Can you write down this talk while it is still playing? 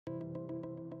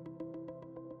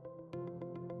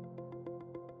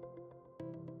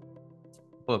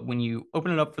but when you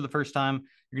open it up for the first time,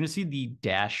 you're going to see the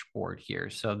dashboard here.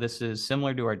 So this is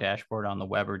similar to our dashboard on the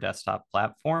web or desktop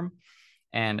platform.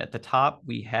 And at the top,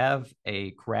 we have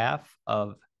a graph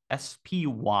of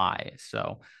SPY.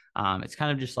 So it's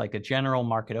kind of just like a general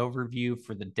market overview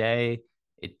for the day.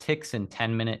 It ticks in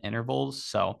 10-minute intervals.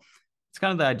 So it's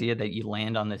kind of the idea that you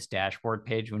land on this dashboard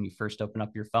page when you first open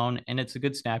up your phone. And it's a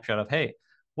good snapshot of, hey,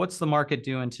 what's the market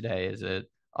doing today? Is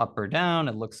it up or down?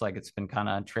 It looks like it's been kind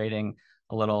of trading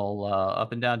a little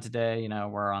up and down today.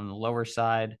 We're on the lower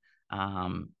side.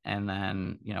 And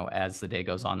then, as the day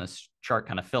goes on, this chart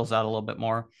kind of fills out a little bit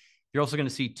more. You're also going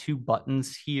to see two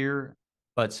buttons here.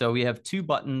 But so we have two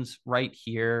buttons right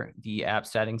here, the app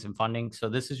settings and funding. So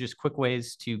this is just quick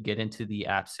ways to get into the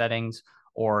app settings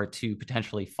or to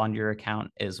potentially fund your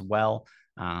account as well.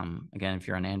 Again, if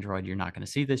you're on Android, you're not going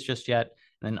to see this just yet.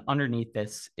 And then underneath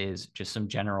this is just some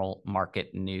general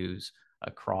market news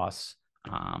across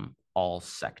all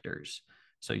sectors.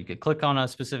 So you could click on a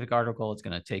specific article. It's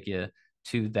going to take you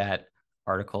to that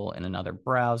article in another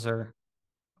browser.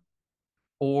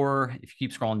 Or if you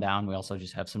keep scrolling down, we also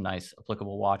just have some nice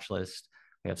applicable watch lists.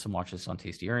 We have some watch lists on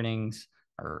tasty earnings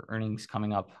or earnings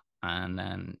coming up. And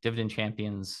then dividend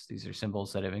champions. These are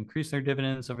symbols that have increased their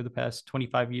dividends over the past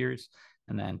 25 years.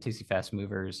 And then tasty fast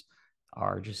movers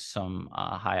are just some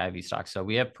high IV stocks. So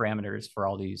we have parameters for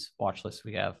all these watch lists.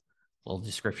 We have a little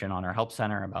description on our help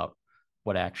center about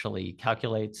what actually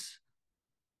calculates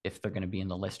if they're going to be in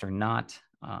the list or not.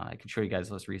 I can show you guys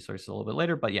those resources a little bit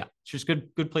later, but yeah, it's just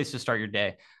good place to start your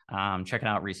day. Checking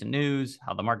out recent news,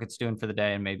 how the market's doing for the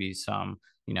day, and maybe some,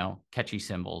 catchy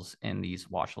symbols in these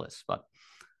watch lists. But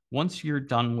once you're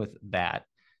done with that,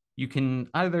 you can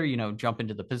either, jump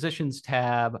into the positions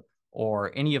tab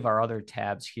or any of our other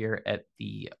tabs here at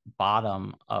the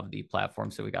bottom of the platform.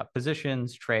 So we got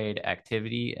positions, trade,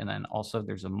 activity, and then also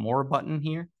there's a more button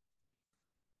here.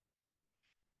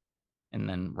 And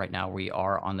then right now we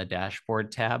are on the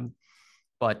dashboard tab.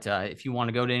 But if you want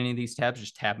to go to any of these tabs,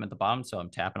 just tap them at the bottom. So I'm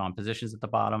tapping on positions at the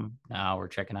bottom. Now we're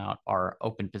checking out our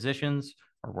open positions,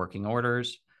 our working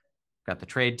orders. Got the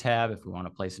trade tab if we want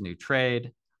to place a new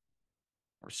trade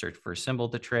or search for a symbol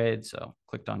to trade. So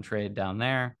clicked on trade down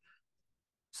there.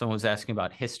 Someone was asking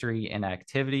about history and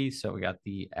activity. So we got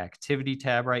the activity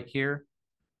tab right here.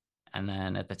 And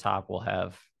then at the top, we'll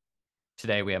have,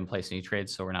 today we haven't placed any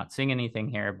trades, so we're not seeing anything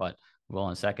here, but we will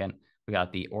in a second. We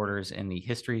got the orders in the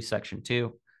history section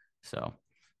too. So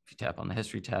if you tap on the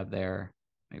history tab there,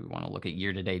 maybe we want to look at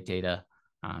year-to-date data.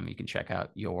 You can check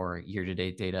out your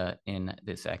year-to-date data in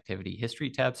this activity history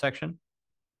tab section.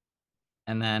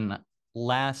 And then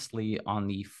lastly, on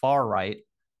the far right,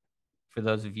 for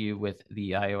those of you with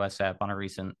the iOS app on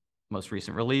a most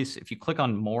recent release, if you click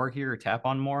on more here or tap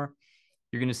on more,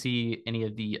 you're going to see any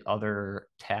of the other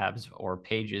tabs or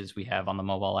pages we have on the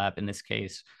mobile app. In this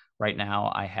case, right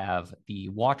now, I have the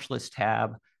watch list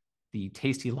tab, the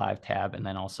Tasty Live tab, and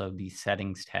then also the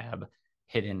settings tab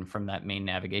hidden from that main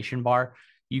navigation bar.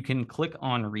 You can click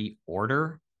on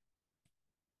reorder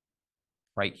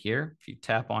right here. If you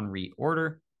tap on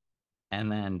reorder and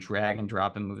then drag and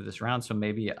drop and move this around. So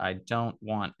maybe I don't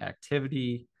want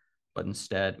activity, but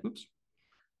instead, oops,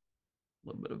 a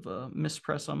little bit of a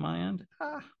mispress on my end.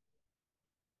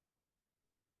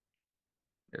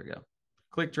 There we go.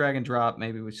 Click, drag, and drop.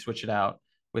 Maybe we switch it out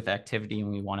with activity and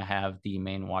we want to have the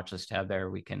main watch list tab there.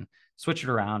 We can switch it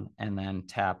around and then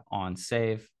tap on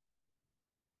save.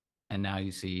 And now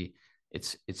you see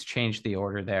it's changed the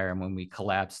order there. And when we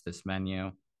collapse this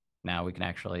menu, now we can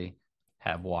actually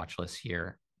have watch lists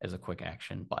here as a quick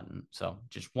action button. So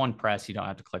just one press, you don't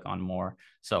have to click on more.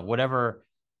 So whatever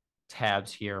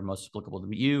tabs here are most applicable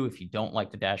to you. If you don't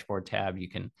like the dashboard tab, you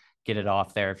can get it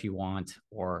off there if you want,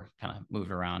 or kind of move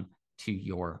it around to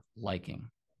your liking.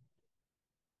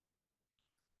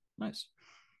 Nice.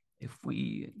 If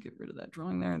we get rid of that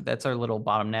drawing there, that's our little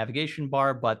bottom navigation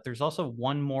bar, but there's also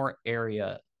one more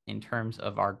area in terms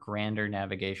of our grander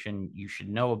navigation you should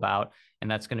know about, and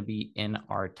that's going to be in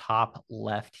our top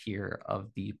left here of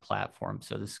the platform.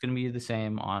 So this is going to be the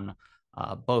same on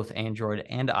both Android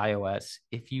and iOS.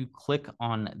 If you click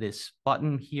on this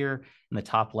button here in the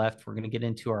top left, we're going to get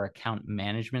into our account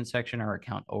management section, our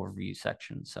account overview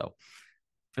section. So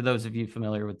for those of you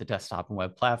familiar with the desktop and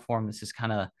web platform, this is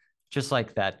kind of just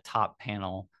like that top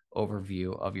panel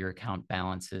overview of your account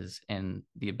balances and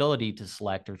the ability to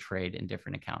select or trade in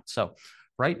different accounts. So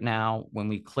right now, when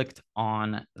we clicked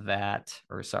on that,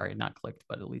 or sorry, not clicked,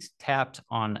 but at least tapped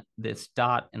on this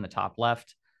dot in the top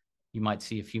left, you might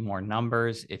see a few more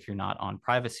numbers. If you're not on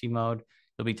privacy mode,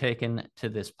 you'll be taken to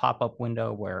this pop-up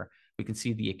window where we can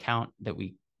see the account that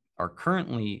we are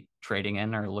currently trading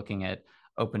in or looking at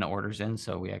open orders in.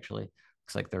 So we actually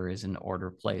looks like there is an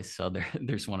order placed. So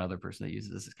there's one other person that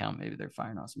uses this account. Maybe they're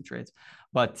firing off some trades.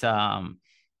 But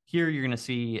here you're going to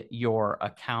see your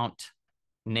account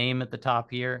name at the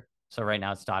top here. So right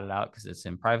now it's dotted out because it's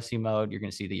in privacy mode. You're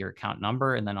going to see your account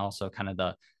number and then also kind of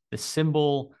the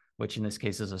symbol, which in this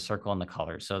case is a circle and the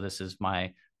color. So this is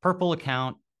my purple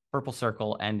account, purple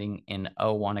circle ending in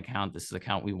 01 account. This is the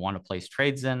account we want to place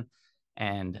trades in.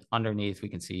 And underneath we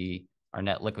can see our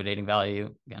net liquidating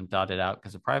value, again, dotted out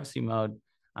because of privacy mode.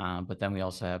 But then we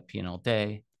also have P&L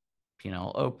day,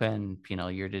 P&L open, P&L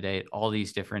year to date, all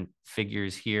these different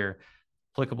figures here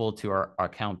applicable to our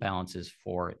account balances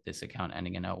for this account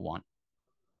ending in 01.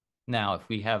 Now, if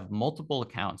we have multiple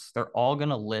accounts, they're all going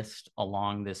to list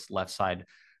along this left side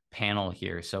panel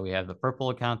here. So we have the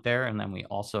purple account there, and then we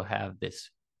also have this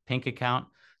pink account.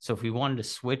 So if we wanted to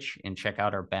switch and check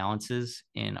out our balances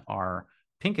in our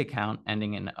pink account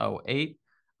ending in 08,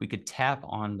 we could tap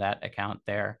on that account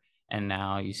there. And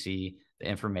now you see the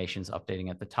information's updating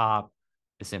at the top.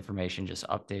 This information just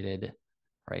updated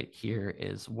right here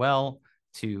as well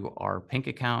to our pink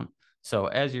account. So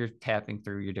as you're tapping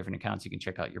through your different accounts, you can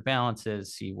check out your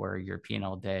balances, see where your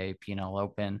P&L day, P&L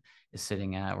open is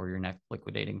sitting at, where your net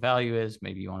liquidating value is.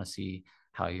 Maybe you want to see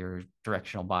how your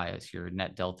directional bias, your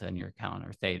net delta in your account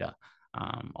or theta,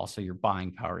 also your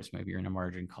buying powers, maybe you're in a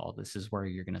margin call. This is where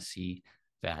you're going to see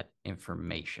that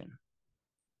information.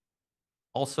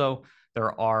 Also,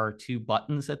 there are two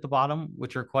buttons at the bottom,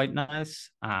 which are quite nice.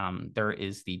 There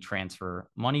is the transfer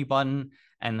money button.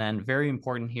 And then very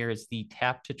important here is the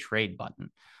tap to trade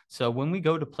button. So when we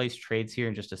go to place trades here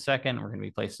in just a second, we're going to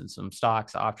be placing some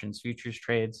stocks, options, futures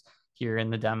trades here in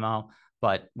the demo.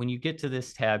 But when you get to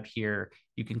this tab here,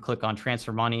 you can click on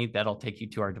transfer money. That'll take you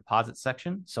to our deposit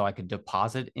section. So I could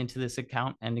deposit into this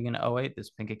account ending in 08,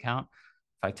 this pink account.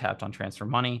 If I tapped on transfer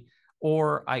money,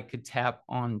 or I could tap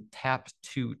on tap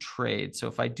to trade. So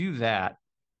if I do that,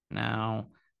 now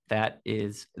that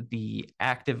is the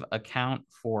active account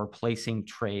for placing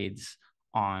trades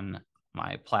on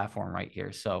my platform right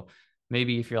here. So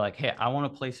maybe if you're like, hey, I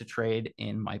want to place a trade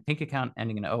in my pink account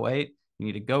ending in 08, you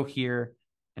need to go here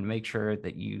and make sure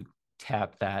that you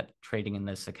tap that trading in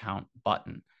this account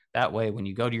button. That way, when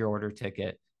you go to your order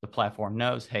ticket, the platform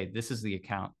knows, hey, this is the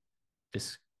account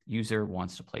this user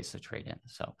wants to place a trade in.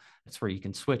 So that's where you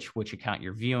can switch which account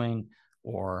you're viewing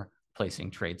or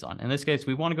placing trades on. In this case,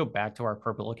 we want to go back to our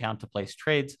purple account to place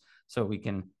trades. So we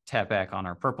can tap back on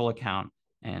our purple account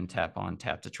and tap on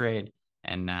tap to trade.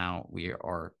 And now we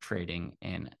are trading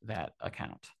in that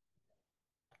account.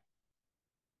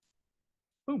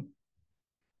 Boom.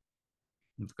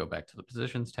 Let's go back to the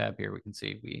positions tab here. We can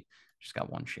see we just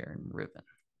got one share in Ribbon.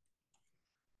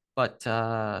 But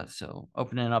so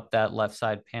opening up that left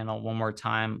side panel one more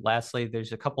time. Lastly,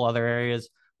 there's a couple other areas.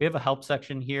 We have a help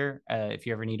section here. If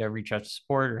you ever need to reach out to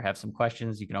support or have some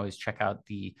questions, you can always check out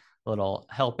the little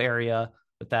help area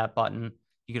with that button.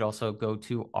 You could also go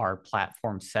to our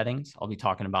platform settings. I'll be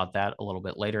talking about that a little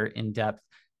bit later in depth.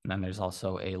 And then there's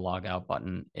also a log out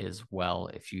button as well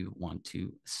if you want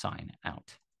to sign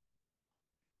out.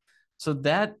 So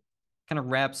that kind of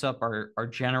wraps up our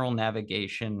general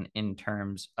navigation in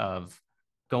terms of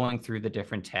going through the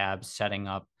different tabs, setting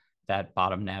up that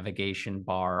bottom navigation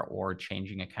bar, or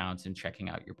changing accounts and checking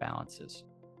out your balances.